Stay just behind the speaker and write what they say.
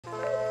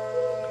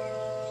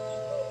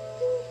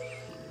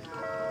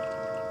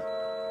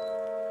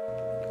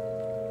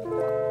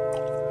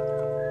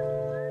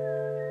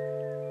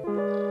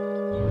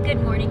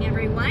Good morning,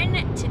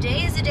 everyone.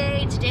 Today is the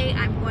day. Today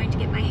I'm going to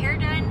get my hair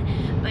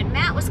done, but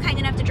Matt was kind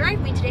enough to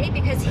drive me today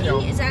because he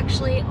is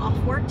actually off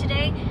work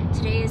today.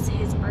 Today is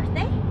his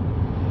birthday.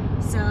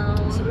 So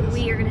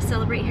we are going to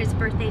celebrate his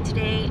birthday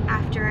today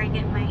after I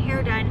get my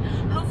hair done.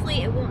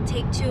 Hopefully it won't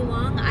take too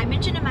long. I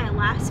mentioned in my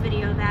last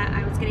video that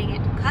I was getting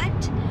it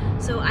cut,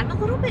 so I'm a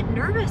little bit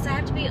nervous, I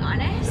have to be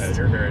honest. Yeah,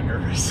 you're very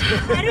nervous.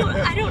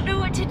 I don't know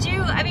what to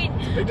do. I mean,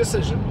 it's a big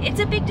decision. It's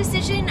a big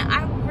decision.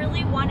 I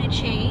really want to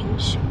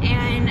change,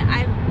 and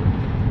I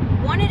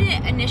wanted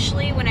it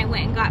initially when I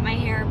went and got my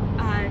hair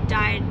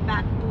dyed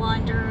back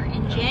blonder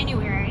in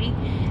January,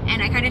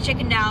 and I kind of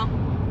chickened out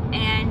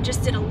and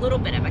just did a little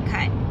bit of a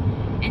cut.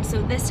 And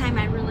so this time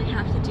I really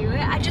have to do it.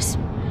 I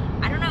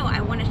don't know, I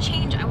want to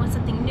change. I want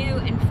something new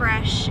and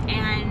fresh,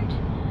 and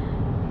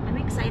I'm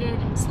excited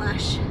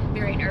slash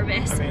very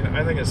nervous. I mean,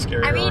 I think it's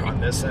scarier on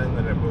this end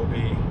than it will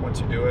be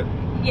once you do it.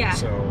 Yeah.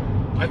 So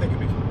I think it'll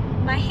be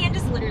fun. My hand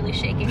is literally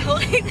shaking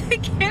holding the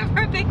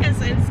camera because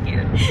I'm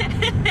scared.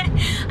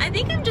 I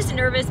think I'm just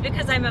nervous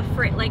because I'm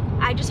afraid, like,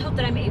 I just hope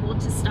that I'm able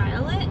to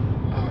style it.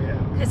 Oh yeah.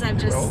 Because I'm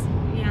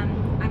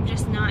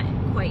just not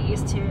quite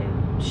used to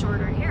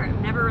shorter hair.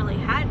 I've never really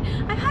had,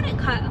 I've had it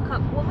cut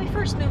when we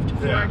first moved to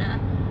Florida.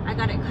 I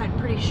got it cut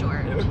pretty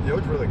short. It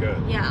looked really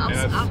good. Yeah,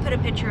 I'll put a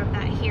picture of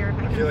that here if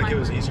I can. I feel like it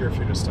was easier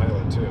for you to style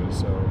it too,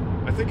 so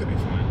I think it'll be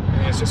fine. I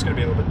mean, it's just going to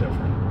be a little bit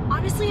different.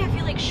 Honestly, I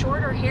feel like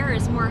shorter hair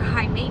is more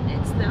high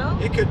maintenance though.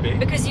 It could be.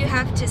 Because you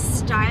have to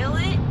style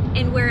it,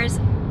 and whereas,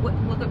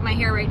 look at my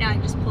hair right now, I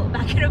just pull it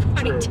back in a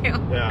ponytail.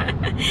 True. Yeah,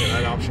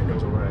 that option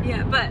goes away.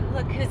 Yeah, but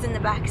look who's in the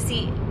back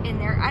seat in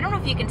there. I don't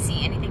know if you can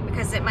see anything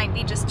because it might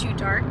be just too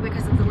dark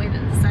because of the way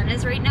that the sun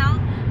is right now.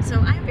 So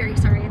I'm very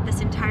sorry if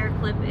this entire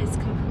clip is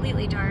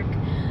completely dark.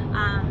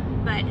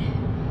 But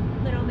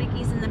little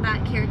Mickey's in the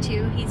back here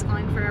too. He's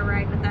going for a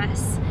ride with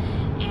us.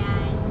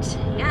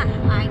 And yeah,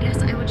 I guess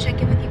I will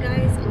check in with you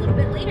guys a little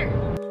bit later.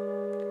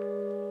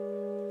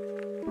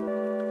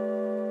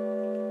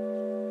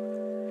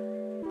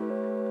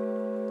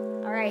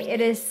 All right,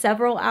 it is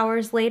several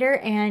hours later,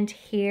 and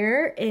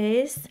here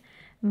is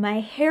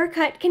my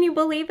haircut. Can you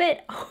believe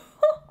it?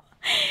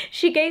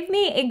 She gave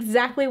me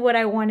exactly what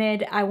I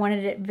wanted. I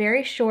wanted it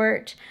very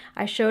short.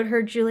 I showed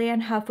her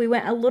Julianne Hough. We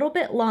went a little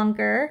bit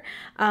longer,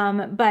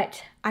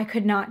 but I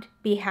could not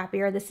be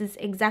happier. This is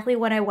exactly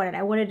what I wanted.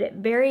 I wanted it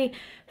very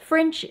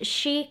French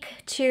chic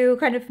to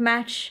kind of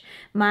match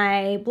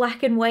my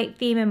black and white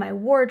theme in my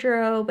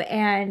wardrobe,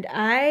 and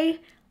I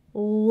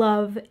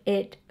love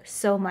it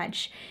so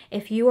much.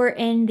 If you are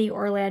in the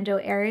Orlando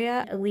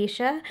area,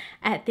 Alicia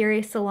at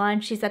Theory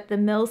Salon, she's at the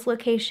Mills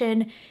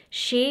location.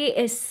 She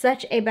is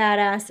such a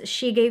badass.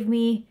 She gave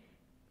me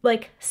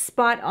like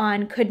spot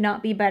on, could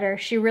not be better.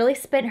 She really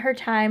spent her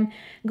time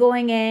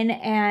going in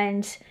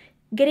and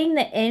getting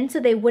the ends so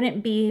they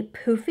wouldn't be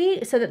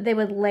poofy, so that they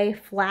would lay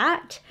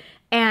flat,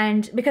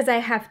 and because I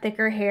have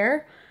thicker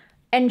hair.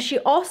 And she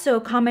also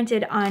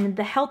commented on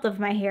the health of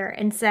my hair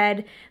and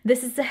said,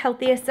 this is the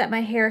healthiest that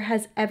my hair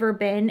has ever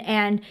been.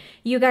 And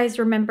you guys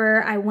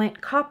remember I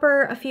went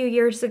copper a few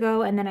years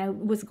ago, and then I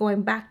was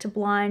going back to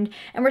blonde,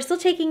 and we're still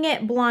taking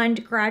it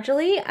blonde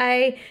gradually.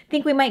 I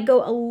think we might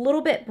go a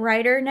little bit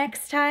brighter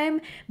next time,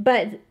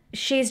 but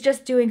she's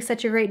just doing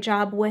such a great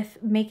job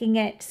with making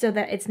it so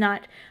that it's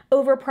not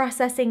over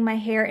processing my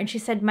hair. And she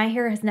said my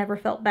hair has never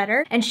felt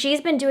better, and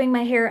she's been doing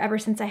my hair ever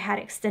since I had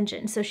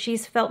extensions, so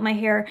she's felt my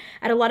hair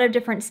at a lot of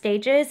different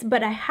stages.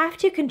 But I have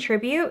to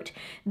contribute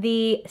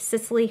the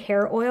Sisley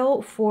hair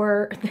oil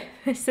for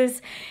this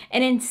is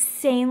an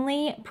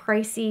insanely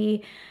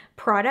pricey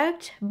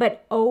product,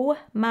 but oh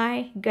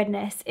my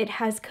goodness, it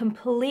has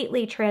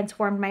completely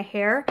transformed my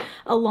hair,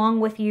 along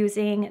with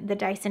using the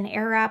Dyson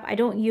Airwrap. I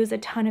don't use a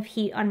ton of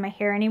heat on my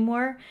hair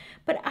anymore,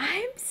 but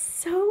I'm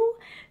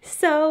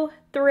so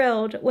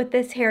thrilled with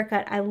this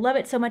haircut. I love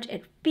it so much.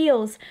 It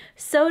feels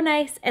so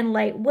nice and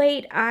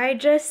lightweight. I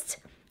just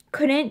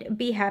couldn't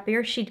be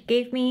happier. She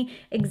gave me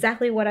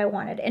exactly what I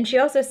wanted, and she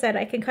also said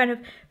I can kind of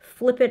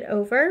flip it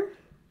over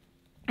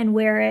and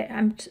wear it.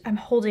 I'm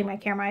holding my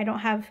camera. I don't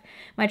have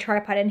my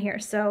tripod in here,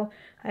 so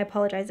I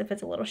apologize if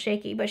it's a little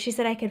shaky, but she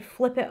said I could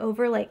flip it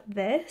over like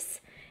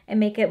this and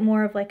make it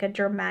more of like a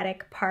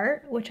dramatic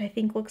part, which I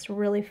think looks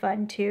really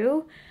fun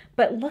too.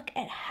 But look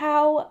at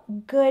how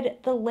good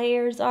the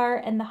layers are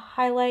and the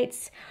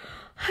highlights.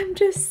 I'm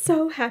just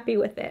so happy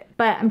with it.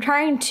 But I'm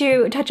trying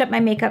to touch up my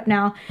makeup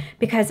now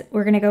because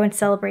we're gonna go and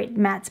celebrate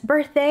Matt's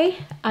birthday.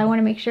 I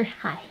wanna make sure,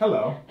 hi.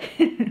 Hello.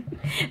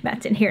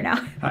 Matt's in here now.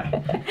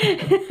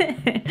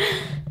 Hi.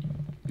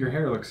 Your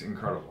hair looks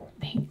incredible.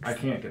 Thanks. I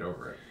can't get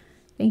over it.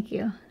 Thank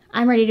you.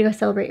 I'm ready to go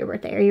celebrate your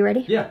birthday. Are you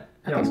ready? Yeah,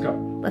 okay. Let's go.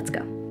 Let's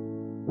go.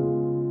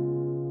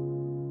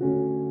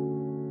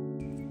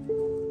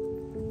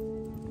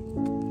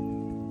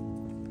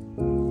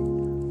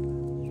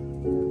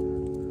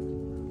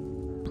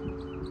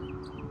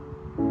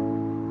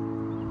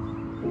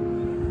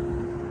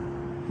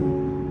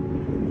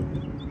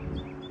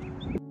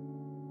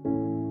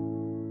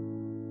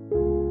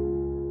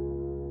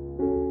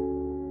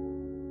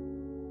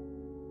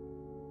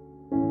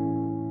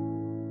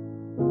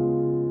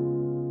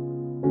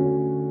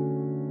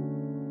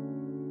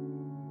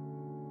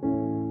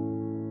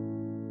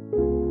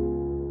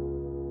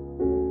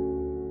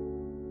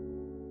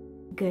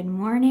 good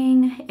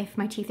morning. If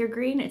my teeth are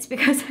green, it's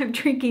because I'm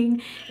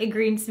drinking a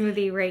green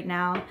smoothie right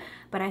now,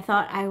 but I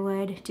thought I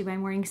would do my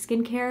morning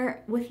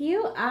skincare with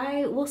you.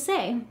 I will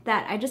say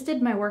that I just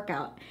did my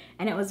workout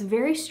and it was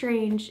very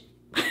strange.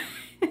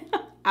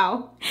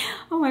 Ow.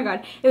 Oh my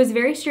God. It was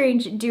very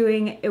strange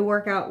doing a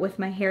workout with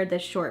my hair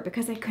this short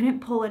because I couldn't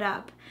pull it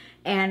up.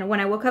 And when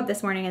I woke up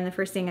this morning and the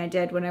first thing I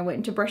did when I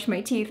went to brush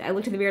my teeth, I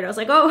looked in the mirror and I was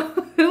like, oh,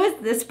 who is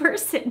this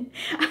person?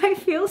 I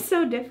feel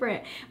so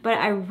different, but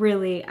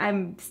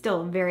I'm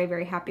still very,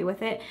 very happy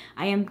with it.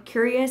 I am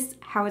curious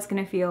how it's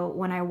gonna feel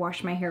when I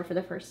wash my hair for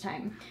the first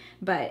time.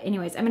 But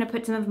anyways, I'm gonna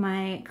put some of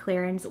my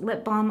Clarins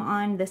lip balm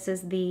on. This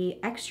is the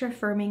Extra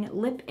Firming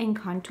Lip and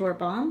Contour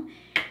Balm.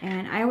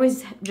 And I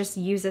always just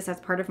use this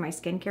as part of my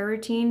skincare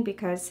routine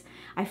because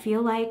I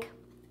feel like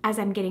as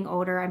I'm getting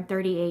older, I'm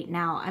 38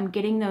 now, I'm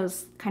getting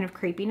those kind of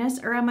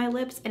crepiness around my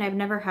lips, and I've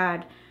never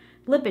had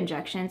lip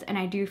injections, and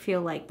I do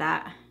feel like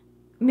that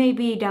may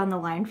be down the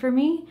line for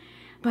me.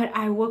 But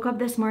I woke up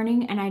this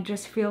morning and I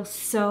just feel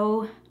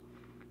so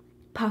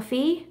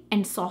puffy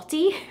and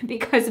salty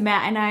because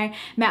Matt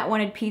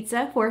wanted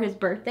pizza for his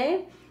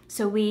birthday.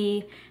 So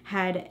we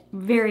had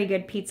very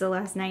good pizza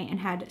last night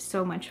and had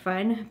so much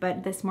fun.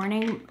 But this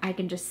morning I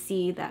can just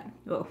see that,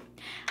 oh,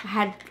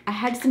 I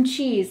had some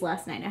cheese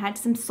last night. I had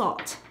some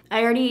salt.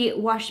 I already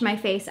washed my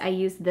face. I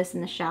used this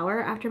in the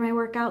shower after my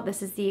workout.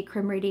 This is the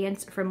Creme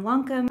Radiance from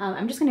Lancome.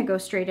 I'm just gonna go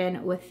straight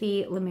in with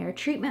the La Mer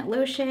Treatment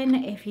Lotion.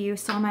 If you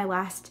saw my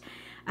last,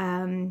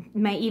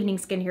 my evening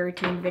skincare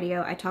routine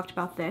video, I talked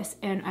about this,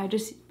 and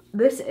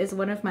this is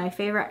one of my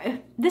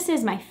favorite, this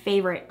is my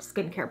favorite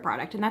skincare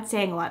product, and that's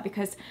saying a lot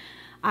because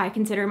I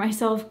consider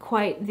myself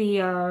quite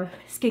the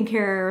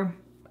skincare,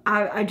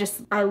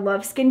 I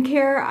love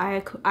skincare.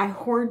 I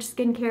hoard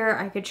skincare.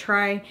 I could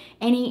try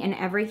any and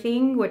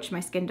everything, which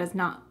my skin does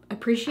not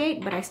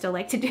appreciate, but I still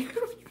like to do.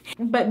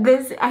 But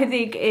this, I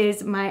think,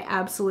 is my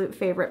absolute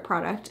favorite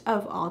product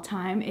of all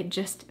time. It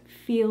just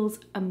feels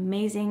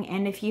amazing.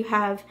 And if you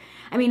have,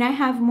 I mean, I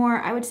have more,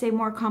 I would say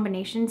more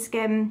combination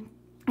skin.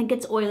 It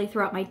gets oily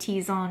throughout my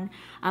T-zone,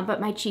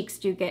 but my cheeks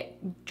do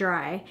get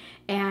dry.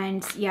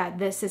 And yeah,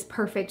 this is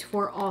perfect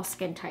for all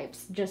skin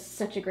types. Just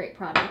such a great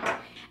product.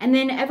 And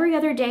then every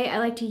other day, I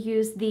like to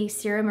use the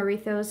Serum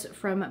Erythos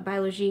from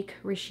Biologique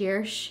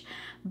Recherche,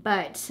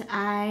 but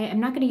I am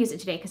not going to use it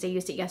today because I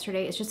used it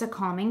yesterday. It's just a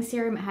calming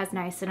serum. It has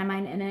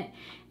niacinamide in it,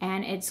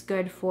 and it's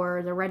good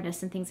for the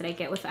redness and things that I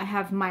get with. I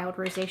have mild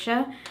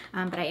rosacea,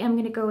 but I am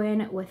going to go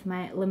in with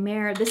my La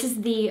Mer. This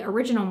is the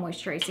original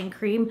moisturizing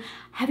cream.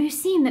 Have you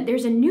seen that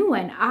there's a new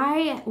one?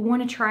 I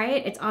want to try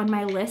it. It's on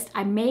my list.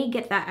 I may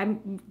get that.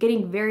 I'm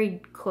getting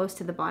very close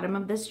to the bottom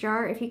of this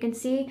jar, if you can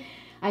see.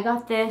 I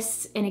got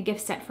this in a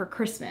gift set for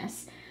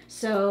Christmas.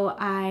 So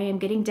I am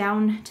getting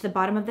down to the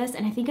bottom of this,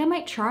 and I think I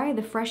might try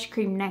the fresh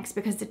cream next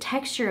because the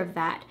texture of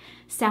that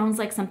sounds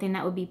like something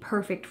that would be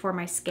perfect for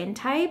my skin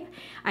type.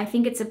 I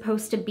think it's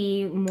supposed to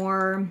be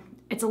more,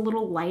 it's a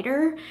little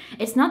lighter.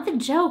 It's not the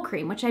gel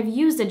cream, which I've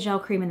used a gel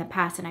cream in the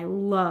past and I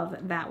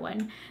love that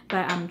one,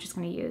 but I'm just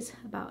gonna use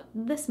about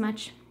this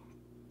much.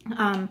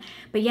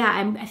 But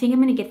yeah, I think I'm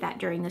gonna get that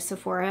during the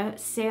Sephora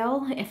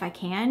sale if I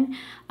can.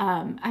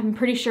 I'm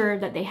pretty sure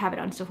that they have it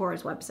on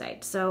Sephora's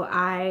website, so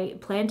I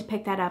plan to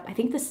pick that up. I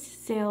think the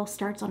sale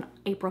starts on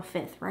April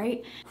 5th,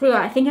 right? So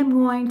yeah, I think I'm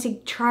going to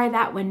try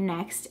that one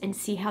next and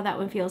see how that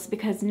one feels,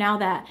 because now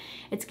that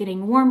it's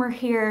getting warmer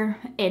here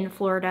in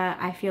Florida,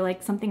 I feel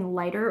like something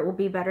lighter will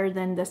be better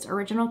than this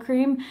original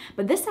cream.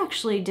 But this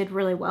actually did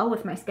really well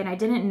with my skin. I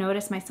didn't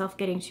notice myself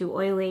getting too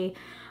oily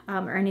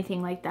or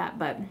anything like that.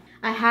 But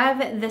I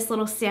have this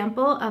little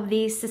sample of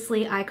the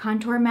Sisley eye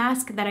contour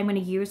mask that I'm going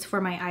to use for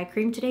my eye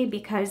cream today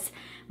because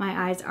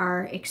my eyes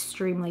are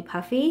extremely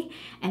puffy.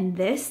 And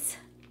this,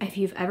 if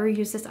you've ever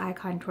used this eye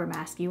contour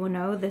mask, you will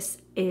know this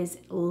is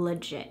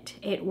legit.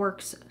 It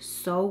works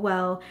so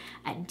well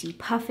at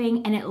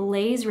depuffing, and it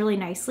lays really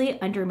nicely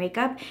under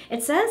makeup.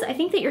 It says, I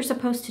think that you're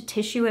supposed to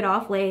tissue it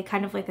off, lay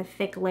kind of like a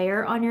thick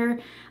layer on your,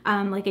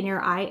 like in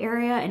your eye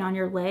area and on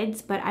your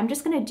lids, but I'm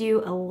just gonna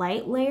do a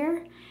light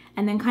layer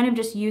and then kind of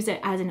just use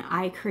it as an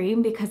eye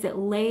cream because it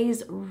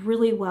lays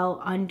really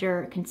well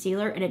under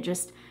concealer and it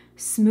just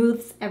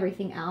smooths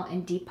everything out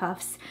and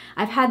depuffs.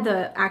 I've had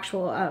the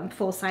actual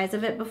full size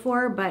of it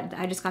before, but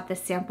I just got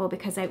this sample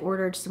because I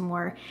ordered some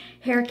more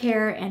hair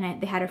care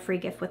and they had a free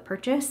gift with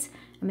purchase.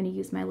 I'm gonna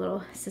use my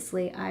little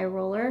Sisley eye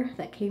roller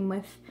that came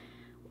with,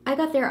 I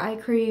got their eye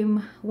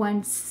cream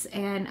once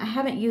and I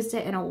haven't used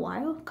it in a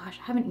while. Gosh,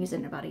 I haven't used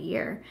it in about a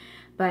year,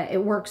 but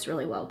it works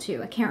really well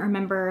too. I can't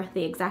remember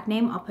the exact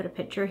name. I'll put a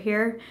picture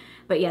here.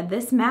 But yeah,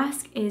 this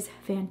mask is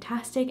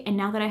fantastic. And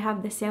now that I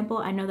have this sample,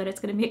 I know that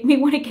it's gonna make me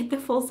wanna get the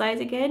full size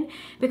again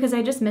because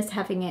I just miss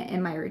having it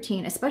in my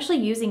routine, especially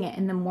using it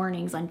in the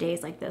mornings on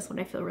days like this when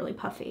I feel really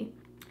puffy.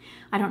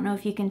 I don't know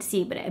if you can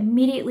see, but it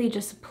immediately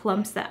just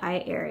plumps the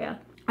eye area.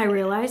 I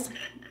realize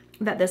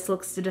that this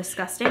looks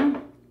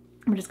disgusting.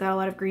 But it's got a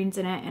lot of greens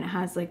in it and it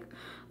has like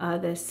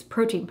this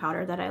protein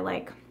powder that I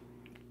like.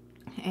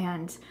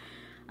 And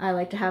I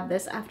like to have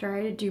this after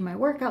I do my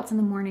workouts in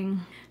the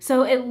morning.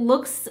 So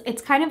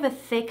it's kind of a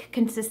thick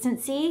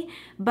consistency,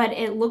 but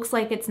it looks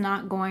like it's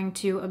not going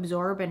to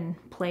absorb and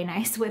play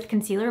nice with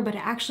concealer, but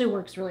it actually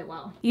works really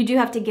well. You do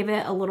have to give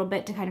it a little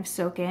bit to kind of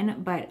soak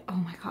in, but oh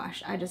my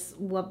gosh, I just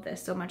love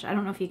this so much. I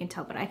don't know if you can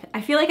tell, but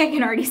I feel like I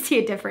can already see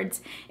a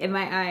difference in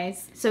my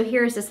eyes. So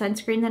here's the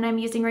sunscreen that I'm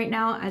using right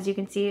now. As you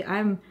can see,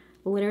 I'm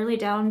literally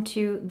down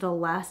to the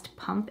last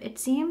pump, it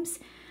seems.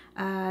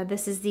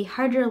 This is the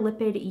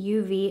Hydrolipid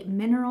UV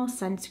Mineral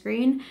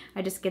Sunscreen.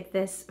 I just get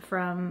this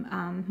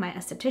from my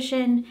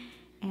esthetician,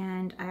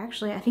 and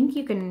I think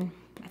you can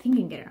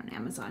get it on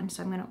Amazon,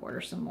 so I'm gonna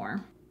order some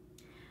more.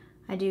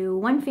 I do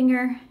one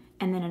finger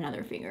and then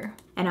another finger.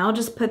 And I'll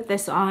just put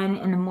this on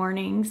in the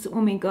mornings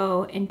when we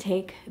go and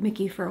take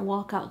Mickey for a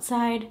walk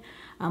outside,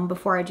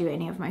 before I do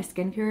any of my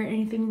skincare or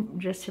anything,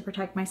 just to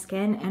protect my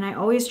skin. And I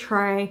always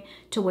try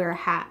to wear a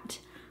hat,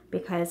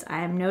 because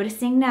I'm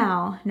noticing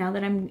now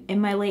that I'm in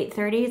my late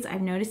 30s,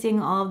 I'm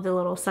noticing all of the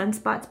little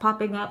sunspots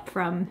popping up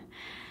from,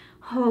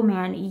 oh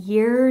man,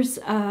 years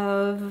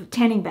of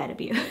tanning bed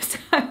abuse,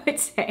 I would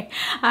say.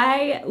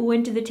 I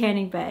went to the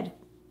tanning bed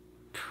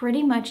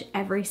pretty much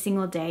every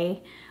single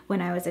day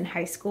when I was in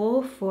high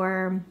school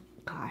for,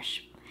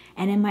 gosh,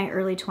 and in my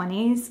early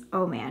 20s,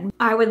 oh man.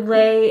 I would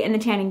lay in the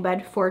tanning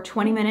bed for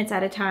 20 minutes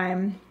at a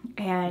time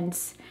and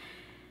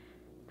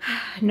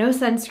no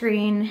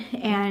sunscreen,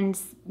 and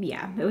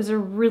yeah, it was a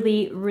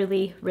really,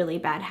 really, really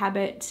bad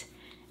habit,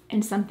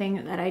 and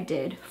something that I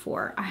did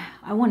for,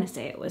 I want to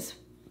say it was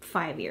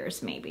 5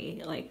 years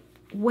maybe, like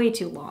way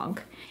too long.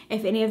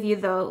 If any of you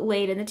though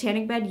laid in the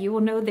tanning bed, you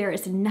will know there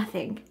is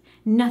nothing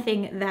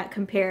that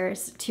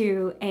compares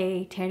to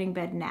a tanning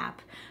bed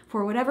nap.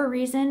 For whatever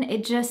reason,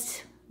 it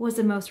just was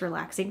the most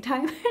relaxing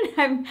time.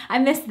 I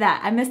miss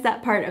that. I miss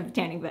that part of the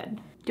tanning bed.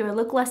 Do I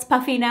look less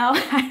puffy now?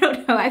 I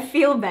don't know. I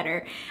feel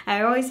better.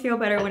 I always feel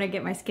better when I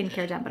get my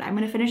skincare done, but I'm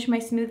gonna finish my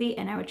smoothie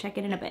and I would check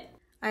it in a bit.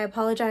 I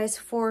apologize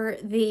for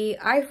the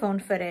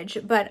iPhone footage,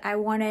 but I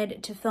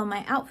wanted to film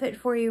my outfit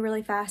for you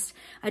really fast.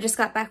 I just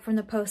got back from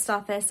the post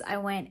office. I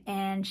went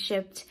and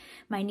shipped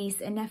my niece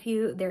and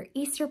nephew their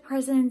Easter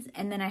presents,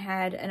 and then I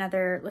had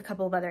a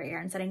couple of other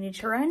errands that I needed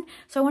to run.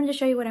 So I wanted to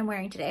show you what I'm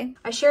wearing today.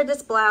 I shared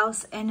this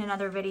blouse in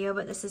another video,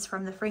 but this is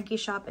from the Frankie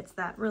shop. It's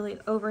that really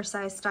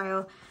oversized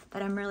style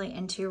that I'm really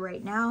into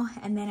right now.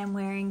 And then I'm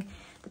wearing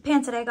the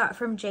pants that I got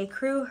from J.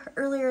 Crew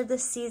earlier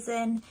this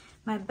season.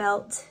 My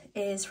belt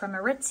is from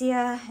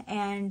Aritzia,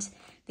 and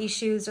these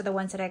shoes are the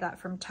ones that I got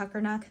from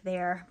Tuckernuck.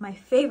 They're my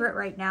favorite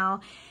right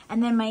now.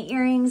 And then my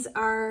earrings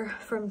are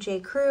from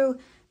J. Crew.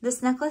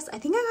 This necklace, I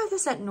think I got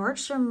this at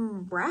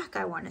Nordstrom Rack,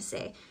 I want to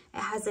say. It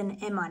has an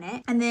M on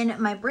it. And then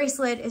my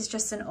bracelet is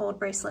just an old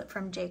bracelet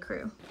from J.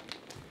 Crew.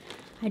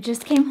 I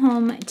just came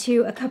home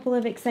to a couple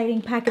of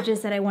exciting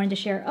packages that I wanted to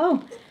share.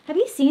 Oh, have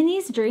you seen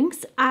these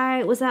drinks?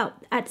 I was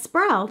out at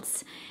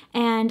Sprouts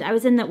and I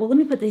was in the, well, let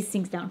me put these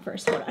things down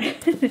first, hold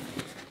on.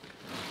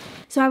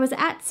 So I was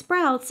at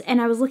Sprouts and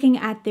I was looking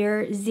at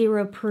their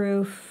 0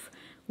 proof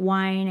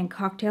wine and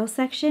cocktail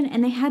section,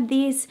 and they had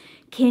these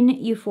Kin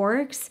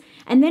Euphorics,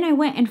 and then I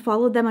went and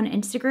followed them on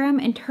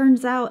Instagram, and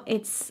turns out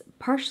it's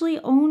partially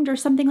owned or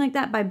something like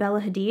that by Bella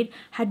Hadid.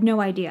 Had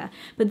no idea,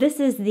 but this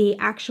is the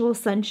actual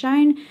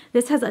Sunshine.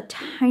 This has a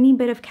tiny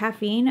bit of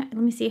caffeine. Let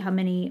me see how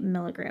many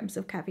milligrams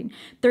of caffeine.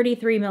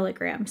 33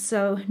 milligrams,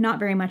 so not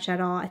very much at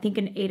all. I think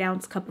an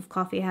 8-ounce cup of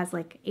coffee has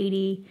like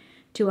 80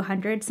 to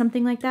 100,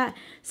 something like that.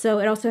 So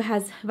it also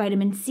has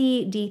vitamin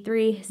C,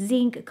 D3,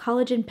 zinc,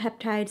 collagen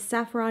peptides,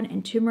 saffron,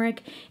 and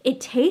turmeric. It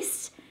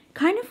tastes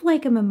kind of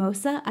like a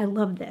mimosa. I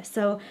love this.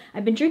 So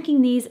I've been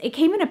drinking these. It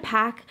came in a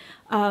pack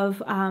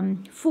of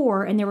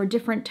 4, and there were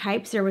different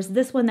types. There was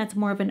this one that's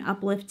more of an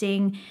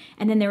uplifting,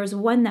 and then there was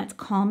one that's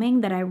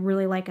calming that I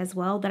really like as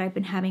well, that I've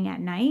been having at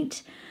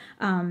night.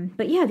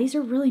 But yeah, these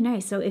are really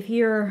nice. So if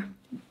you're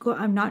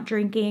not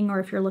drinking, or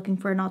if you're looking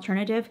for an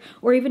alternative,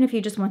 or even if you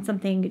just want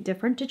something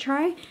different to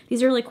try,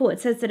 these are really cool.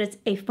 It says that it's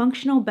a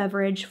functional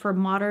beverage for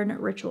modern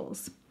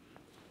rituals.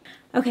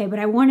 Okay, but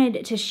I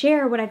wanted to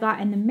share what I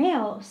got in the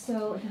mail.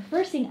 So the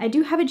first thing, I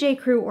do have a J.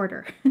 Crew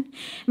order.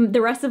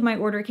 The rest of my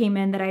order came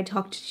in that I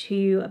talked to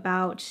you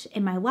about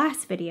in my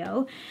last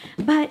video,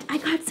 but I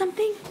got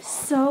something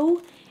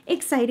so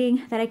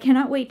exciting that I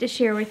cannot wait to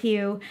share with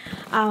you.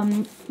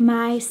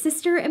 My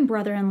sister and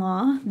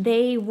brother-in-law,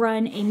 they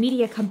run a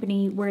media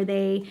company where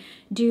they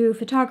do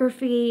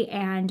photography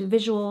and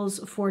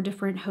visuals for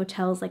different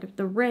hotels like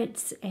the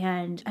Ritz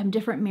and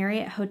different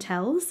Marriott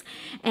hotels,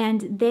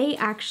 and they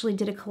actually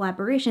did a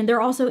collaboration.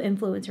 They're also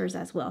influencers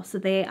as well, so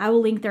I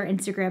will link their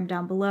Instagram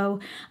down below,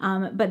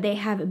 but they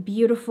have a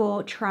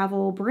beautiful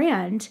travel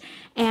brand,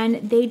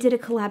 and they did a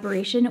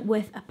collaboration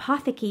with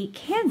Apotheke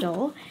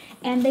Candle,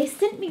 and they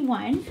sent me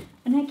one,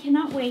 and I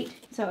cannot wait.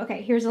 So,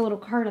 okay, here's a little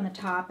card on the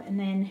top, and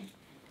then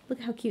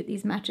look how cute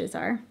these matches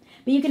are.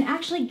 But you can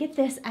actually get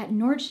this at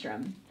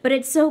Nordstrom. But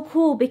it's so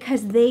cool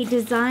because they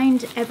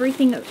designed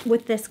everything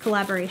with this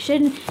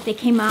collaboration. They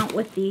came out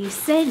with the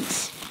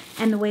scent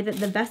and the way that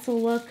the vessel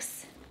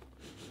looks.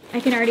 I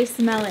can already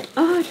smell it.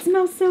 Oh, it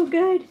smells so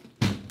good.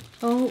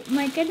 Oh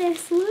my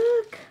goodness,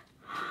 look.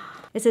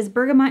 It says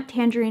bergamot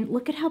tangerine.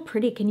 Look at how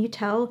pretty. Can you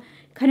tell?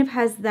 Kind of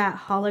has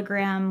that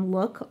hologram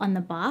look on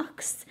the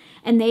box.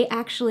 And they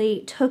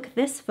actually took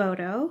this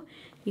photo.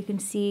 You can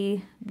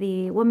see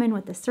the woman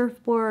with the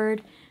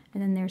surfboard,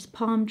 and then there's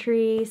palm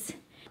trees.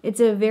 It's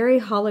a very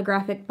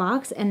holographic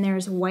box, and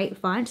there's white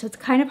font, so it's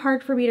kind of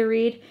hard for me to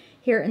read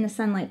here in the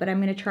sunlight, but I'm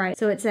gonna try.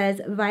 So it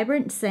says,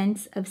 vibrant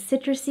scents of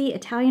citrusy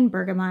Italian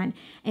bergamot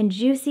and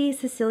juicy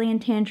Sicilian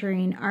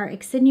tangerine are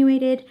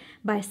accentuated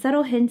by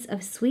subtle hints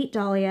of sweet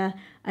dahlia,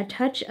 a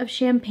touch of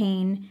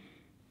champagne.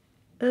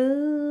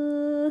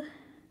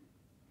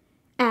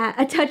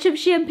 A touch of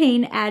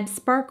champagne adds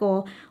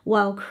sparkle,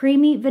 while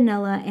creamy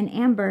vanilla and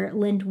amber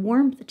lend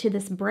warmth to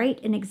this bright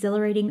and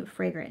exhilarating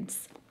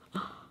fragrance.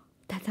 Oh,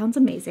 that sounds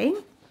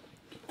amazing.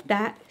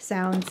 That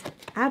sounds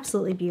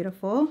absolutely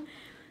beautiful.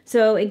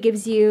 So it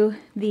gives you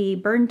the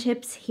burn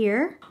tips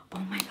here. Oh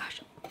my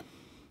gosh.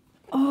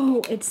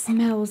 Oh, it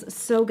smells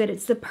so good.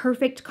 It's the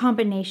perfect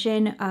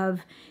combination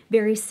of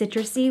very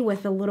citrusy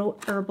with a little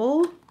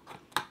herbal.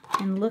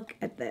 And look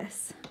at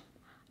this.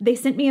 They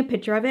sent me a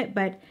picture of it,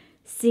 but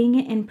seeing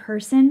it in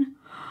person,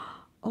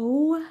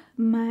 oh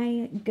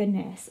my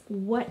goodness,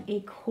 what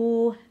a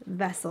cool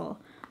vessel.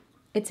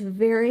 It's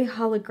very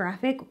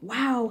holographic.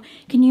 Wow,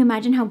 can you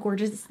imagine how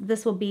gorgeous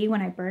this will be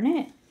when I burn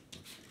it?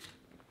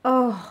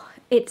 Oh,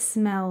 it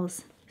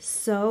smells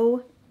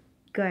so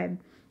good.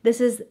 This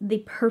is the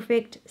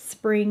perfect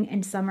spring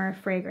and summer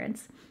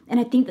fragrance. And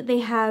I think that they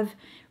have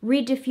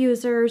reed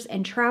diffusers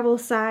and travel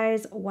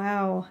size.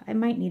 Wow, I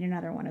might need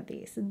another one of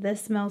these.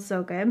 This smells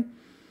so good.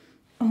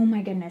 Oh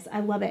my goodness, I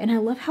love it. And I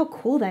love how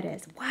cool that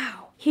is.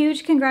 Wow.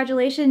 Huge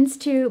congratulations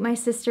to my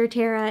sister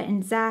Tara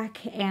and Zach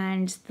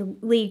and the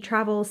League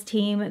Travels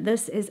team.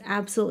 This is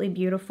absolutely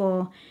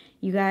beautiful.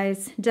 You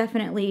guys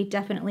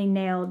definitely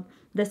nailed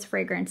this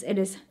fragrance. It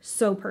is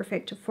so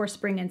perfect for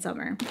spring and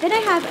summer. Then I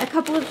have a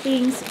couple of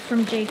things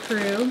from J.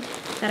 Crew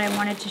that I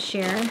wanted to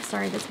share.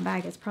 Sorry, this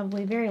bag is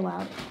probably very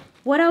loud.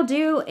 What I'll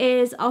do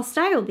is I'll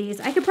style these.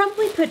 I could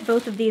probably put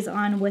both of these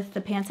on with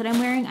the pants that I'm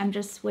wearing. I'm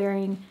just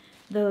wearing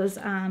those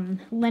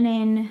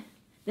linen,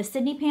 the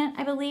Sydney pant,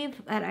 I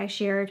believe, that I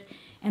shared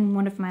in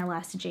one of my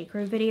last J.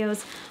 Crew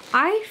videos.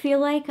 I feel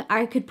like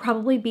I could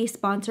probably be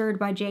sponsored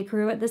by J.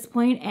 Crew at this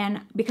point, and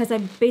because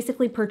I've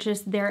basically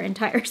purchased their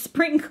entire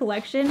spring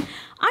collection,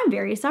 I'm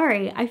very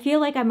sorry. I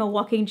feel like I'm a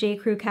walking J.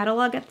 Crew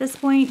catalog at this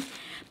point,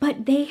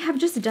 but they have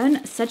just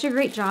done such a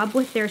great job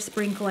with their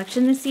spring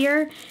collection this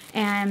year,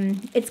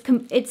 and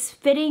it's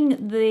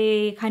fitting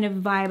the kind of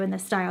vibe and the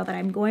style that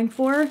I'm going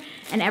for,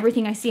 and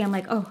everything I see I'm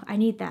like, oh, I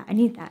need that,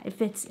 it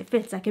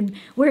fits, I can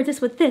wear this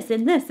with this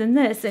and this and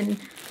this, and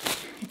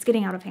it's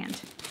getting out of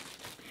hand.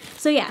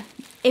 So yeah,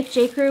 if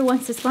J. Crew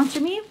wants to sponsor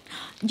me,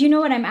 do you know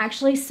what I'm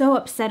actually so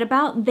upset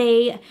about?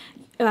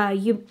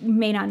 You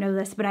may not know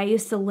this, but I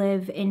used to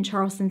live in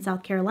Charleston,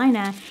 South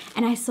Carolina,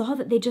 and I saw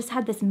that they just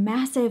had this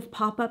massive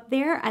pop-up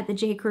there at the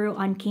J. Crew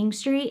on King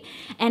Street,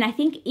 and I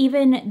think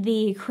even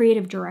the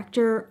creative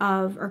director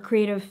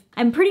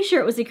I'm pretty sure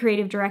it was the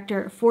creative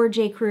director for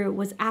J. Crew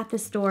was at the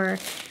store,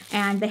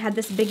 and they had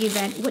this big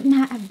event. Wouldn't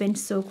that have been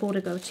so cool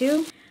to go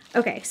to?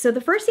 Okay, so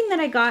the first thing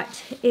that I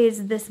got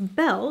is this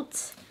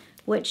belt,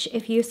 which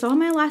if you saw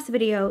my last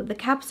video, the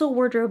capsule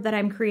wardrobe that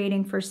I'm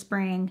creating for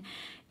spring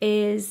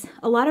is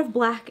a lot of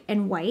black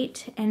and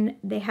white, and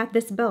they had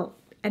this belt,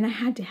 and I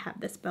had to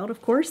have this belt,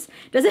 of course.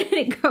 Doesn't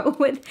it go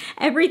with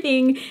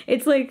everything?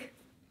 It's like,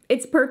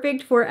 it's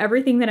perfect for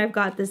everything that I've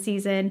got this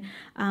season.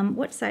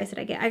 What size did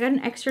I get? I got an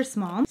extra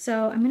small.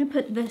 So I'm gonna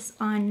put this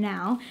on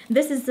now.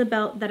 This is the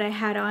belt that I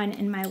had on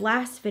in my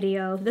last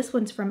video. This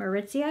one's from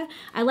Aritzia.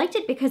 I liked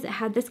it because it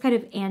had this kind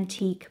of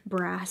antique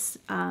brass,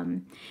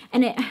 and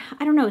I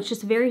don't know, it's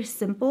just very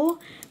simple.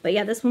 But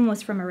yeah, this one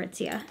was from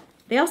Aritzia.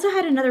 They also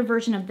had another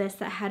version of this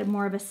that had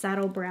more of a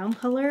saddle brown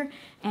color,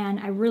 and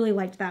I really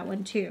liked that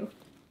one too.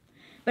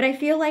 But I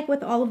feel like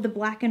with all of the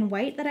black and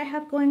white that I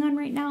have going on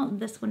right now,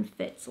 this one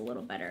fits a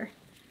little better.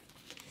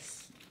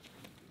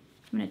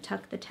 I'm gonna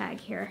tuck the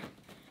tag here.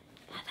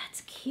 Oh,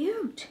 that's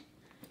cute.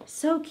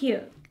 So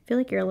cute. I feel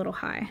like you're a little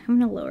high. I'm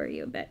gonna lower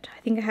you a bit.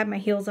 I think I had my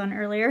heels on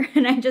earlier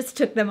and I just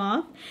took them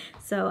off,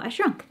 so I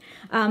shrunk.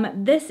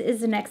 This is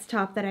the next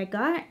top that I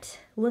got.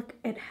 Look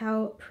at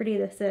how pretty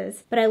this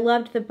is. But I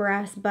loved the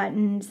brass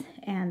buttons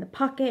and the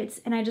pockets,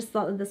 and I just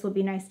thought that this would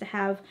be nice to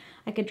have.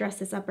 I could dress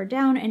this up or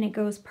down, and it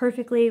goes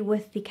perfectly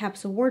with the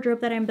capsule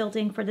wardrobe that I'm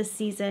building for this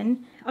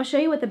season. I'll show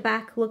you what the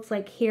back looks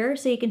like here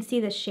so you can see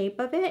the shape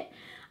of it.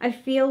 I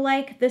feel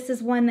like this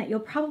is one that you'll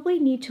probably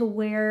need to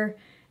wear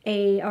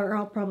or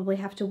I'll probably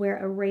have to wear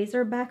a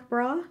razor back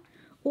bra,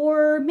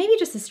 or maybe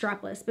just a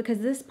strapless, because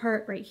this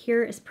part right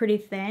here is pretty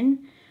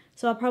thin.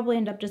 So I'll probably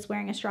end up just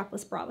wearing a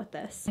strapless bra with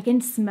this. I can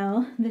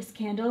smell this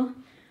candle.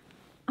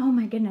 Oh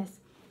my goodness.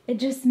 It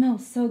just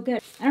smells so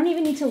good. I don't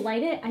even need to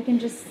light it. I can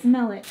just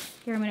smell it.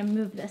 Here, I'm gonna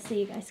move this so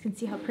you guys can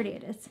see how pretty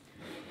it is.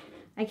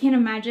 I can't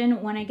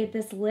imagine when I get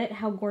this lit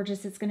how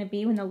gorgeous it's gonna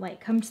be when the light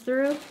comes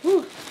through.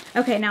 Whew.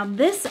 Okay, now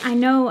this I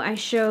know I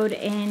showed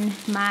in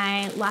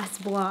my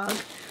last vlog,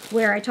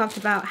 where I talked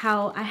about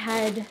how I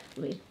had,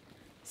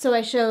 so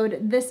I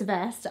showed this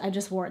vest. I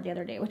just wore it the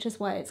other day, which is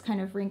why it's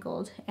kind of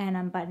wrinkled and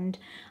unbuttoned.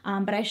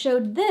 But I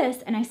showed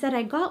this and I said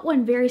I got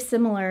one very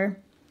similar,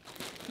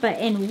 but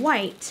in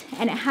white,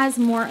 and it has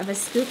more of a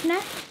scoop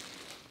neck.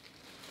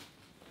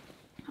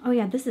 Oh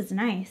yeah, this is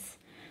nice.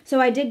 So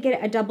I did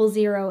get a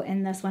 00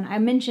 in this one. I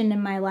mentioned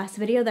in my last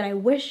video that I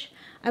wish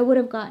I would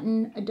have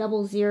gotten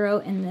a 00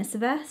 in this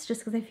vest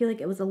just because I feel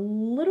like it was a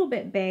little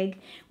bit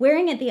big.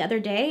 Wearing it the other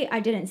day, I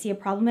didn't see a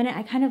problem in it.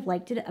 I kind of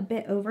liked it a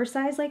bit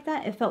oversized like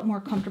that. It felt more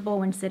comfortable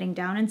when sitting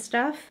down and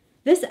stuff.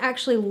 This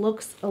actually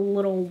looks a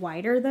little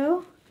wider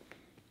though.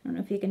 I don't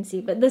know if you can see,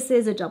 but this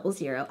is a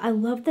 00. I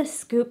love the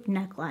scoop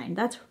neckline.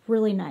 That's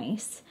really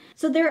nice.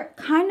 So they're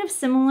kind of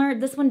similar.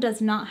 This one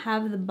does not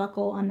have the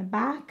buckle on the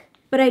back.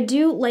 But I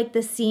do like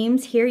the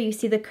seams here. You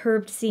see the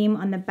curved seam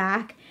on the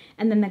back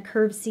and then the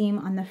curved seam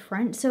on the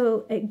front.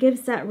 So it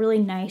gives that really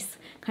nice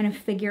kind of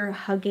figure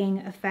hugging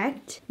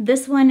effect.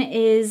 This one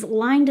is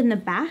lined in the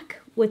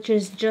back, which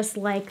is just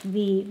like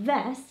the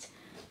vest.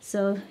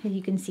 So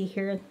you can see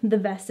here, the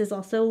vest is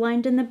also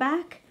lined in the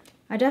back.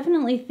 I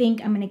definitely think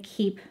I'm gonna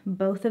keep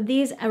both of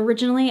these.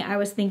 Originally, I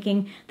was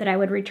thinking that I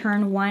would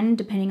return one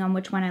depending on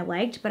which one I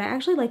liked, but I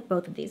actually like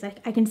both of these.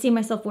 I can see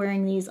myself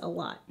wearing these a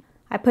lot.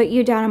 I put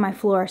you down on my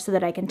floor so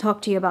that I can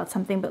talk to you about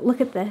something, but look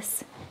at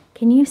this.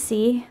 Can you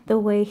see the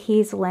way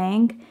he's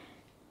laying?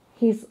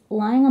 He's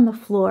lying on the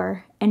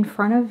floor in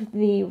front of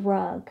the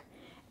rug,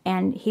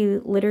 and he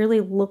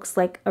literally looks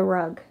like a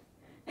rug.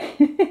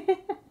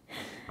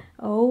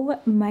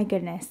 Oh my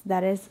goodness,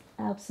 that is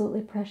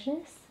absolutely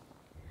precious.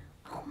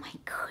 Oh my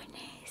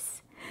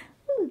goodness,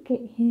 look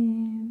at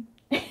him.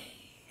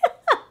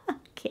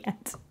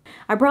 Can't.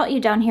 I brought you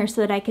down here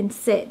so that I can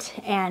sit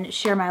and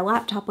share my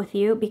laptop with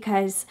you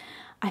because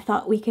I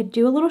thought we could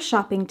do a little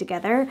shopping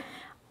together.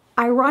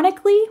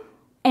 Ironically,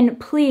 and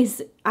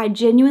please, I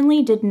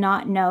genuinely did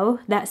not know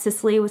that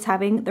Sisley was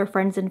having their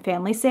friends and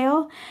family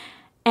sale.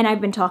 And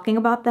I've been talking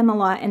about them a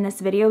lot in this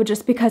video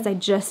just because I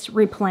just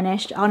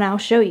replenished, and I'll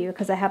show you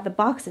because I have the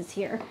boxes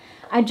here.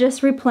 I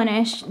just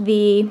replenished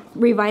the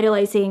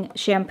Revitalizing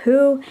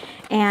Shampoo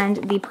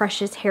and the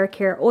Precious Hair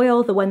Care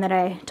Oil, the one that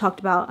I talked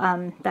about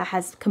that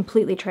has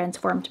completely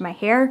transformed my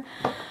hair.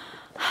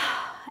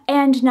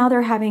 And now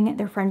they're having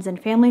their friends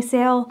and family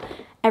sale.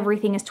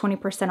 Everything is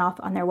 20% off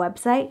on their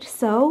website.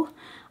 So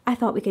I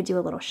thought we could do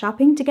a little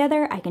shopping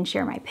together. I can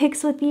share my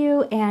pics with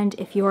you, and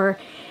if you're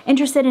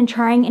interested in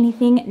trying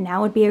anything,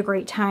 now would be a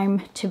great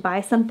time to buy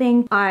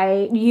something.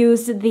 I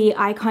used the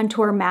eye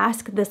contour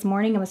mask this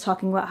morning. I was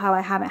talking about how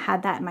I haven't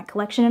had that in my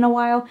collection in a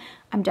while.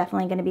 I'm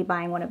definitely going to be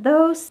buying one of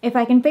those. If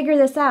I can figure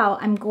this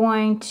out, I'm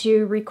going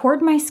to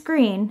record my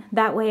screen.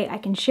 That way I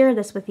can share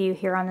this with you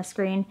here on the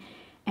screen,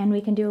 and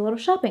we can do a little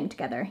shopping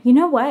together. You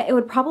know what? It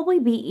would probably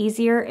be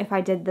easier if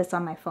I did this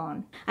on my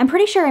phone. I'm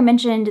pretty sure I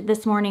mentioned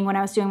this morning when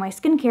I was doing my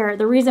skincare,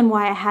 the reason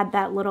why I had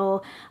that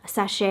little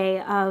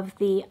sachet of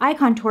the eye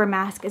contour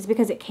mask is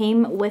because it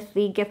came with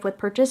the gift with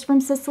purchase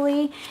from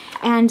Sisley.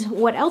 And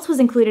what else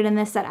was included in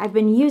this that I've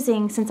been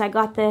using since I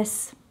got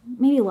this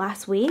maybe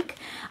last week.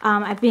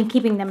 I've been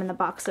keeping them in the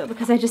box though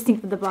because I just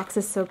think that the box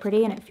is so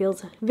pretty and it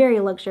feels very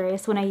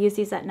luxurious when I use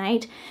these at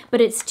night. But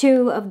it's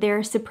 2 of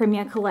their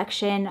Supremia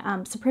collection.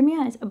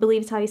 Supremia, I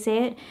believe is how you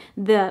say it.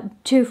 The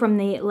 2 from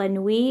the La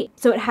Nuit.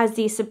 So it has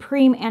the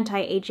Supreme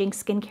Anti-Aging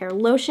Skincare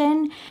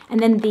Lotion and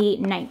then the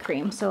night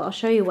cream. So I'll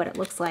show you what it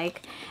looks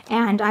like.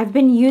 And I've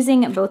been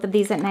using both of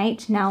these at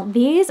night. Now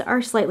these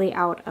are slightly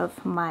out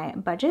of my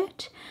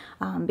budget.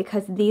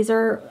 Because these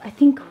are, I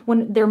think,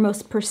 their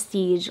most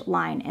prestige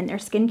line in their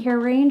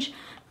skincare range,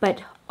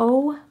 but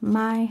oh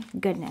my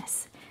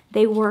goodness,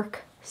 they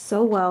work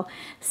so well.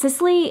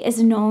 Sisley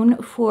is known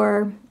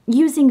for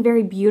using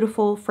very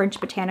beautiful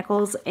French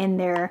botanicals in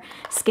their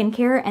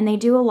skincare, and they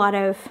do a lot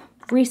of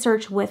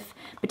research with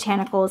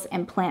botanicals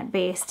and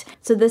plant-based.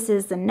 So this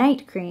is the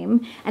night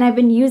cream, and I've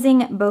been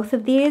using both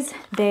of these.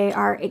 They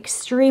are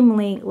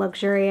extremely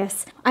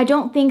luxurious. I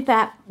don't think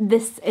that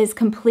this is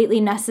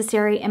completely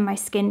necessary in my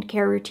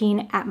skincare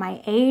routine at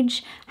my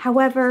age.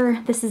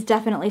 However, this is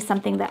definitely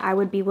something that I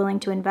would be willing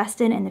to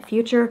invest in the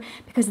future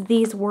because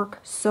these work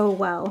so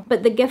well.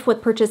 But the gift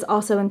with purchase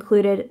also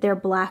included their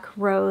Black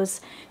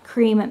Rose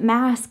cream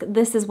mask.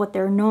 This is what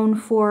they're known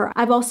for.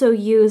 I've also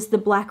used the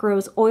Black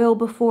Rose oil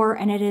before,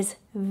 and it is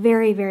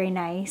very, very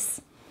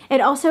nice. It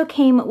also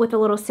came with a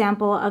little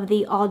sample of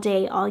the All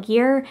Day All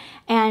Year,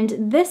 and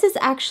this is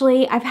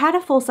actually, I've had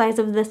a full size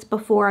of this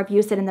before, I've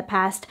used it in the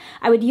past.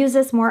 I would use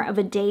this more of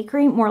a day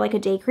cream, more like a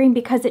day cream,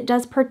 because it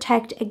does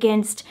protect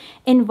against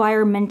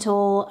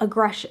environmental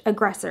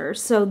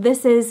aggressors. So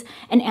this is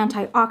an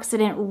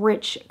antioxidant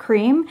rich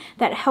cream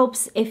that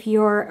helps if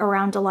you're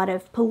around a lot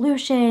of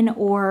pollution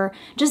or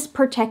just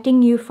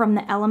protecting you from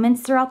the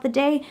elements throughout the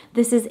day.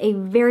 This is a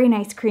very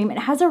nice cream.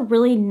 It has a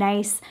really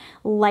nice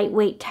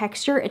lightweight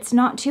texture. It's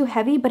not too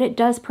heavy, but it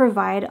does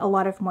provide a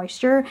lot of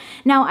moisture.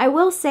 Now, I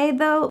will say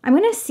though, I'm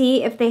gonna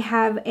see if they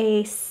have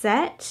a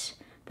set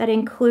that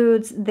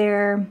includes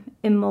their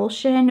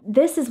emulsion.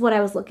 This is what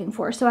I was looking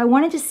for. So I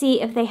wanted to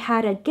see if they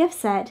had a gift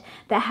set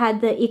that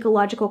had the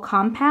ecological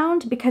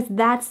compound, because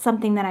that's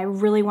something that I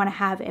really want to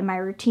have in my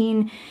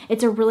routine.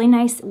 It's a really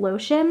nice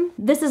lotion.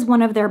 This is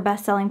one of their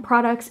best-selling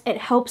products. It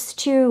helps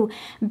to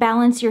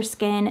balance your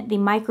skin, the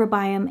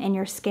microbiome in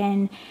your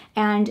skin,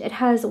 and it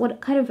has,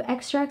 what kind of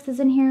extracts is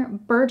in here?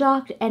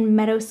 Burdock and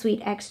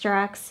meadowsweet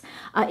extracts.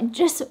 It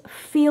just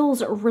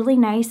feels really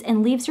nice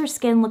and leaves your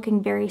skin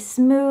looking very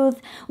smooth.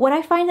 What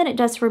I find that it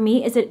does for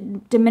me is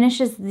it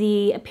diminishes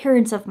the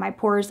appearance of my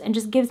pores and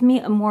just gives me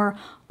a more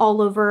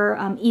all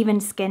over even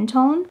skin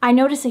tone. I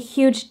notice a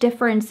huge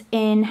difference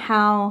in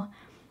how,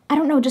 I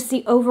don't know, just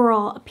the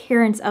overall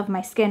appearance of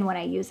my skin when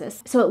I use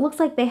this. So it looks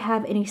like they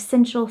have an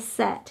essential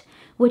set,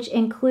 which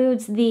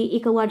includes the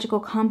ecological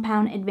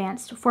compound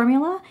advanced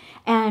formula,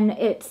 and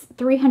it's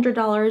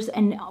 $300,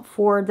 and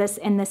for this,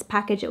 in this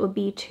package it would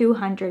be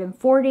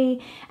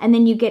 $240, and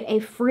then you get a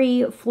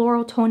free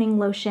floral toning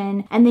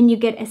lotion, and then you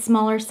get a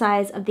smaller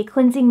size of the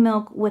cleansing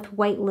milk with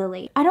white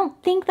lily. I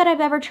don't think that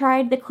I've ever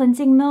tried the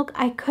cleansing milk.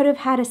 I could have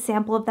had a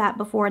sample of that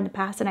before in the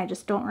past and I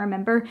just don't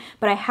remember,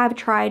 but I have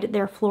tried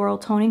their floral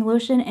toning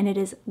lotion and it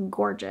is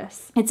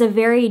gorgeous. It's a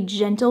very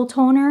gentle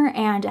toner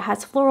and it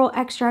has floral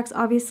extracts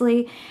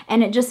obviously,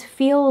 and it just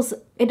feels,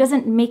 it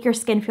doesn't make your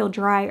skin feel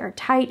dry or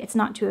tight. It's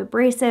not too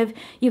abrasive.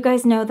 You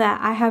guys know that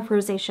I have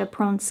rosacea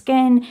prone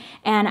skin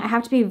and I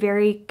have to be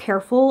very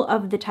careful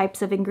of the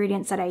types of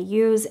ingredients that I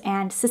use,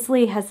 and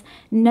Sisley has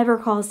never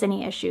caused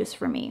any issues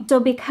for me. So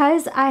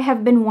because I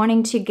have been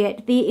wanting to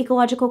get the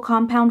ecological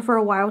compound for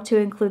a while to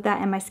include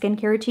that in my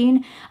skincare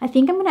routine, I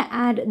think I'm gonna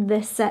add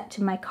this set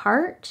to my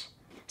cart.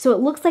 So it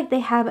looks like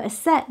they have a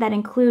set that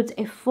includes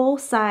a full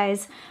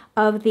size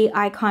of the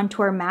eye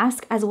contour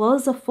mask as well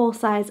as a full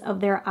size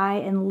of their eye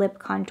and lip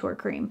contour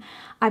cream.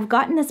 I've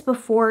gotten this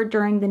before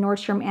during the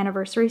Nordstrom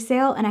anniversary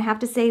sale, and I have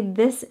to say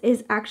this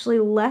is actually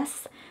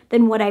less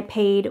than what I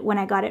paid when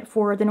I got it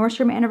for the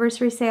Nordstrom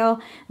anniversary sale.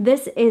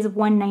 This is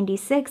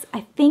 $196.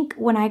 I think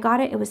when I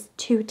got it, it was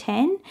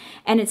 $210,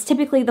 and it's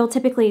typically, they'll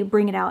typically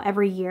bring it out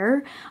every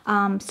year.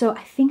 So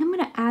I think I'm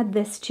gonna add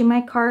this to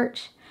my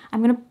cart. I'm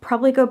gonna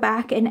probably go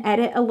back and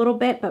edit a little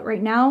bit, but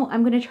right now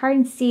I'm gonna try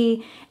and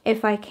see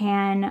if I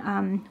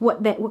can,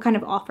 what kind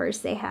of offers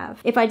they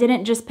have. If I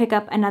didn't just pick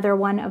up another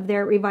one of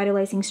their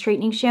revitalizing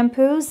straightening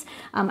shampoos,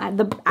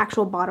 the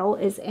actual bottle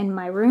is in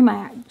my room.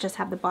 I just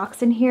have the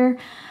box in here.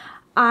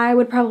 I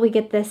would probably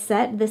get this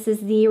set. This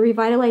is the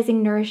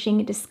Revitalizing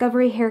Nourishing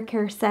Discovery Hair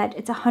Care Set.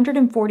 It's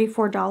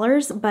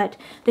 $144, but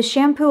the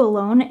shampoo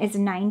alone is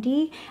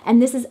 $90, and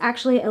this is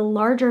actually a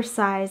larger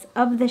size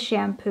of the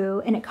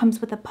shampoo, and it comes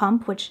with a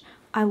pump, which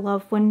I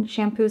love when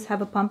shampoos have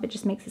a pump. It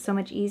just makes it so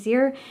much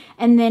easier.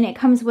 And then it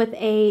comes with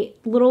a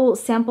little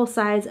sample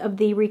size of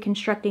the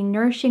Reconstructing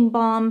Nourishing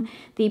Balm,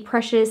 the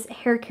Precious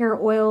Hair Care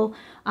Oil,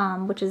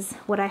 which is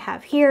what I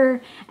have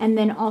here, and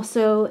then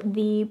also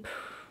the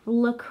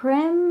La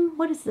Creme,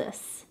 what is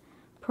this?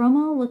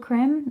 Promo La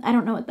Creme? I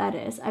don't know what that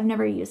is. I've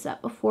never used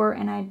that before,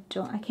 and I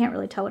can't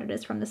really tell what it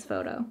is from this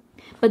photo.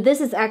 But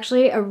this is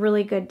actually a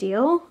really good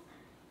deal.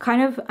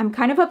 I'm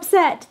kind of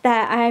upset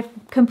that I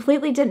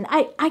completely didn't,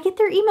 I get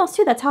their emails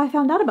too. That's how I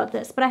found out about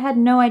this, but I had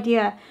no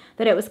idea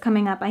that it was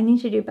coming up. I need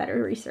to do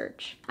better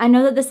research. I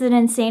know that this is an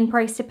insane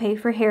price to pay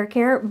for hair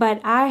care, but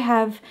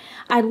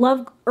I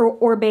love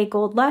Orbe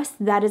Gold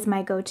Lust. That is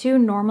my go-to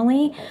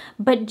normally,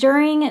 but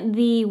during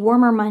the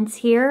warmer months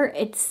here,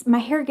 my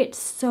hair gets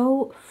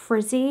so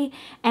frizzy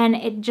and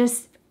it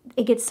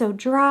gets so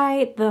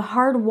dry. The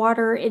hard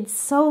water, it's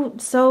so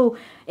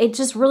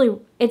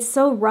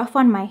rough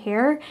on my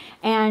hair,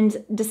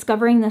 and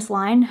discovering this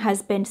line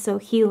has been so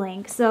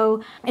healing.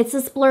 So it's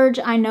a splurge,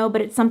 I know,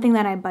 but it's something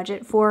that I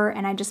budget for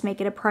and I just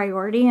make it a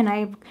priority, and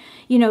I,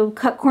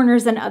 cut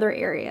corners in other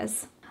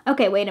areas.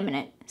 Okay, wait a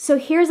minute. So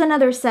here's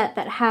another set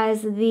that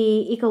has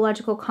the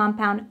ecological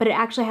compound, but it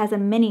actually has a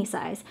mini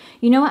size.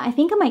 You know what? I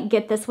think I might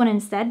get this one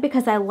instead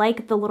because I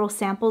like the little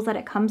samples that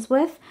it comes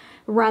with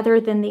rather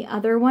than the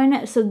other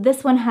one. So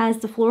this one has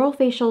the Floral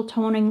Facial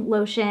Toning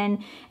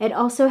Lotion. It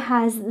also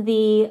has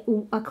the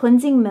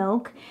cleansing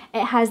milk.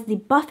 It has the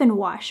Buff and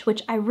Wash,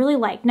 which I really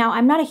like. Now,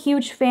 I'm not a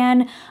huge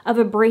fan of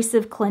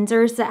abrasive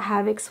cleansers that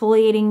have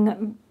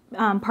exfoliating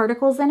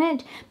particles in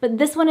it, but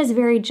this one is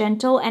very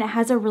gentle and it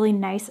has a really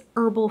nice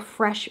herbal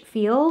fresh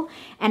feel,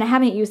 and I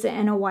haven't used it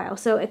in a while,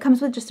 so it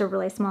comes with just a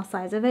really small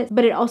size of it,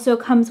 but it also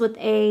comes with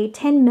a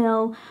 10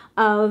 ml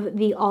of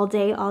the all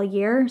day all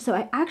year. So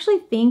I actually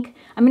think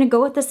I'm gonna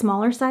go with the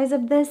smaller size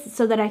of this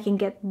so that I can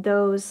get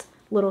those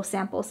little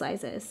sample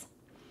sizes.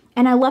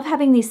 And I love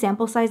having these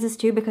sample sizes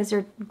too because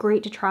they're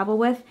great to travel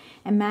with,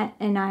 and Matt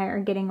and I are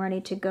getting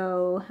ready to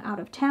go out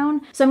of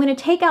town. So I'm gonna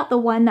take out the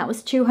one that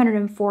was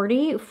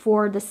 $240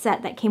 for the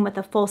set that came with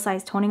the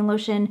full-size toning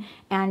lotion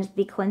and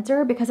the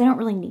cleanser because I don't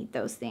really need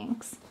those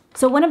things.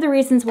 So one of the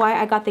reasons why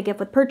I got the gift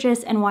with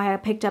purchase and why I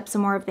picked up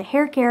some more of the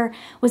hair care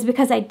was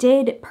because I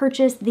did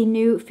purchase the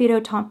new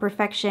Phytotomp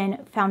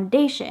Perfection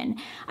foundation.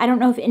 I don't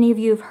know if any of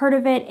you have heard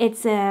of it.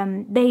 It's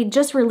they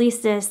just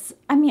released this,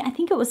 I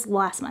think it was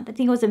last month. I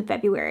think it was in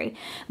February.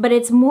 But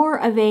it's more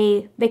of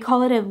a, they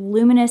call it a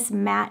luminous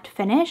matte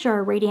finish or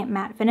a radiant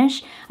matte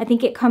finish. I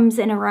think it comes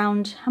in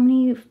around, how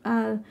many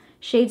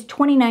shades?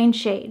 29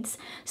 shades.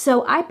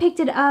 So I picked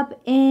it up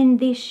in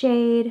the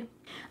shade,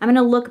 I'm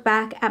gonna look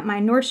back at my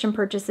Nordstrom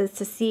purchases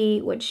to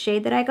see which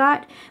shade that I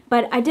got,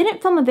 but I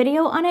didn't film a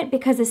video on it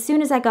because as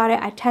soon as I got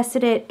it, I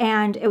tested it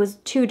and it was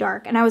too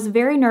dark and I was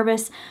very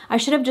nervous. I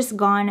should have just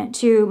gone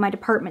to my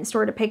department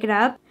store to pick it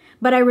up,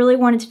 but I really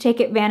wanted to take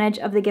advantage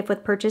of the gift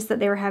with purchase that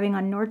they were having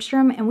on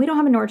Nordstrom, and we don't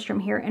have a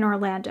Nordstrom here in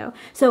Orlando.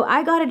 So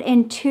I got it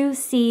in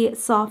 2C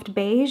soft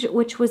beige,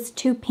 which was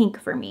too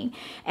pink for me.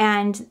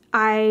 And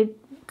I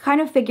kind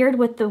of figured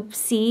with the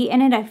C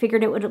in it, I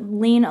figured it would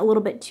lean a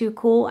little bit too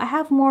cool. I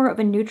have more of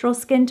a neutral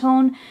skin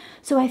tone,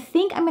 so I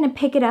think I'm gonna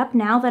pick it up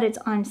now that it's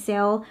on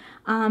sale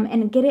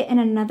and get it in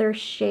another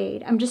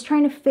shade. I'm just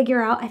trying to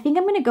figure out, I think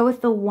I'm gonna go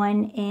with the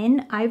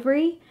 1N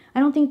Ivory. I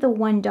don't think the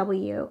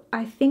 1W.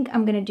 I think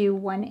I'm gonna do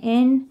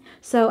 1N.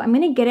 So I'm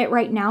gonna get it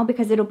right now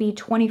because it'll be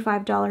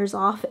 $25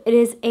 off. It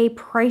is a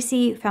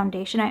pricey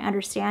foundation, I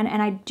understand,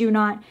 and I do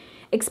not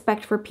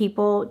expect for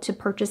people to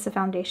purchase a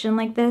foundation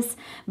like this.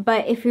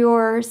 But if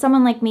you're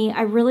someone like me,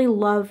 I really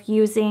love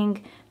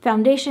using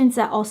foundations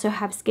that also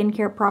have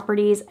skincare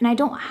properties, and I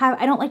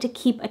don't like to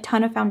keep a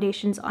ton of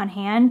foundations on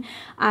hand.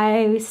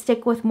 I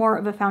stick with more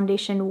of a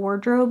foundation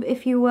wardrobe,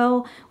 if you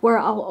will, where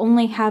I'll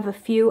only have a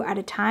few at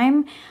a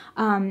time.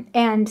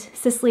 And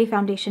Sisley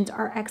foundations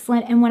are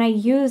excellent, and when I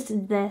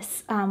used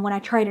this, when I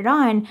tried it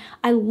on,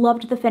 I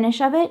loved the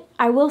finish of it.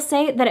 I will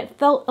say that it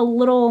felt a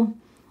little,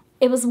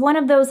 it was one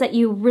of those that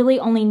you really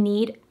only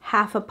need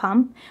half a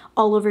pump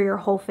all over your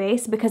whole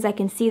face because I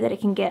can see that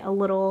it can get a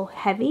little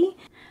heavy.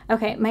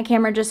 Okay, my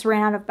camera just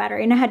ran out of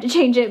battery and I had to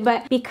change it,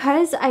 but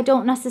because I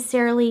don't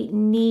necessarily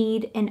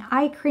need an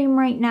eye cream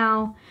right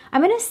now,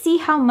 I'm gonna see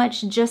how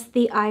much just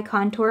the eye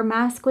contour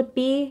mask would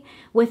be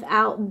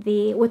without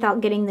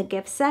getting the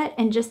gift set,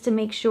 and just to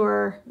make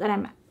sure that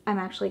I'm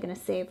actually gonna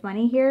save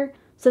money here.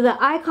 So the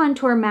eye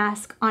contour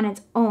mask on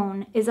its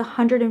own is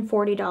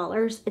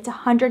 $140. It's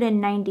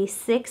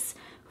 $196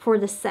 for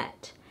the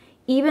set.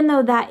 Even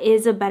though that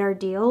is a better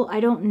deal, I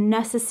don't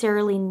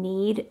necessarily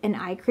need an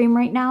eye cream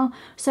right now.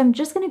 So I'm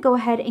just gonna go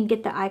ahead and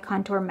get the eye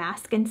contour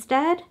mask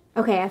instead.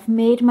 Okay, I've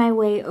made my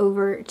way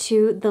over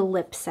to the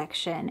lip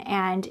section.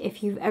 And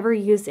if you've ever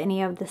used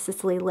any of the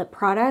Sisley lip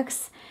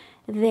products,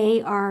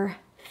 they are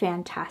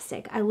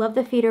fantastic. I love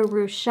the Phyto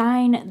Rouge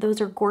Shine.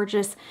 Those are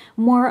gorgeous,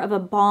 more of a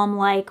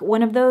balm-like,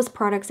 one of those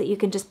products that you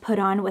can just put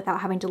on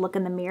without having to look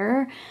in the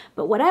mirror.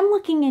 But what I'm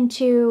looking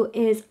into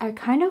is I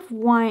don't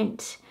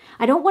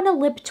want a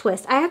lip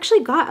twist. I actually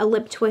got a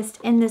lip twist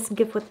in this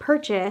gift with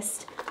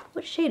purchase.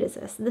 What shade is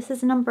this? This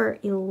is number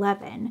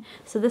 11.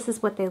 So this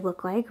is what they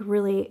look like.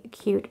 Really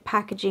cute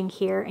packaging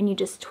here, and you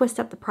just twist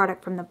up the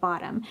product from the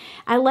bottom.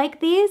 I like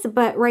these,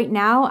 but right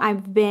now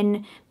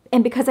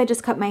and because I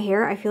just cut my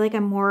hair, I feel like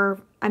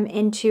I'm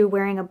into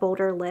wearing a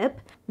bolder lip.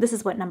 This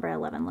is what number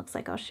 11 looks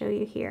like. I'll show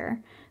you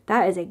here.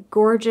 That is a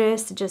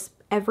gorgeous, just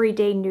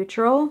everyday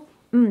neutral.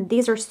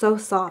 These are so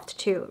soft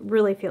too. It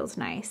really feels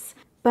nice.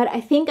 But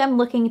I think I'm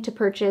looking to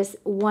purchase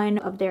one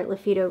of their Le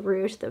Phyto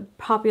Rouge, the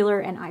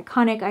popular and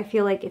iconic. I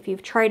feel like if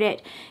you've tried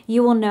it,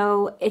 you will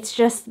know it's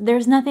just,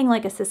 there's nothing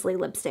like a Sisley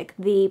lipstick.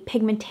 The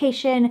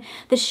pigmentation,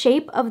 the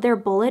shape of their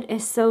bullet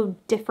is so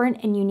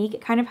different and unique.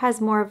 It kind of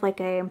has more of like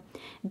a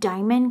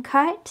diamond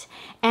cut,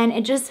 and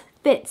it just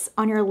fits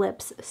on your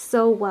lips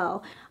so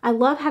well. I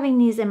love having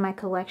these in my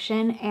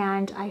collection,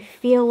 and I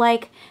feel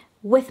like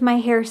with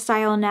my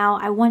hairstyle now,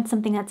 I want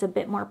something that's a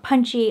bit more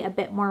punchy, a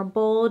bit more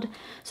bold.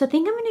 So I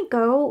think I'm gonna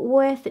go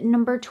with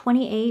number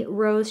 28,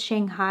 Rose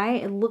Shanghai.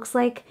 It looks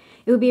like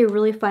it would be a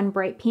really fun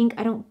bright pink.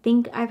 I don't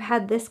think I've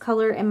had this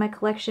color in my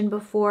collection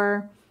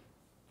before.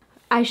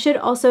 I should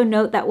also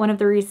note that one of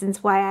the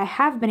reasons why I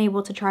have been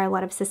able to try a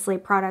lot of Sisley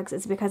products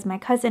is because my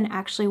cousin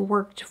actually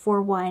worked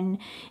for one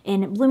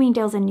in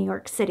Bloomingdale's in New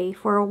York City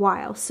for a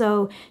while.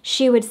 So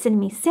she would send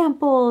me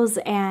samples,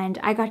 and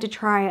I got to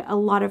try a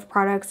lot of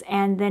products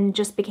and then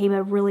just became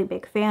a really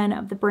big fan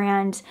of the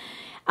brand.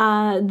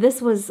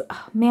 This was,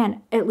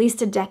 man, at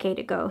least a decade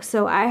ago.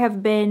 So I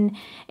have been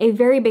a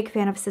very big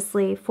fan of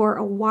Sisley for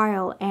a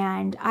while,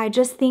 and I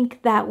just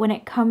think that when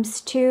it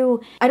comes to,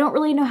 I don't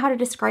really know how to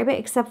describe it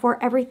except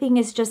for everything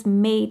is just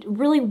made,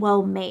 really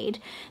well made.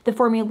 The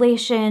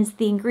formulations,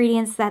 the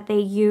ingredients that they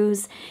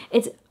use,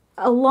 it's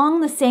along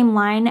the same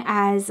line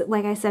as,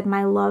 like I said,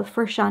 my love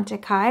for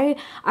Chantecaille.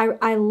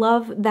 I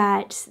love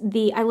that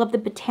I love the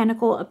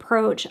botanical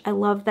approach. I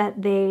love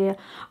that they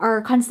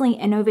are constantly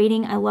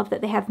innovating. I love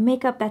that they have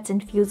makeup that's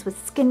infused with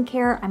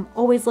skincare. I'm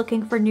always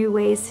looking for new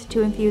ways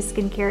to infuse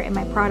skincare in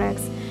my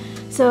products.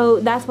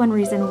 So that's one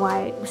reason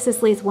why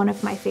Sisley is one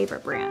of my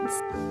favorite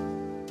brands.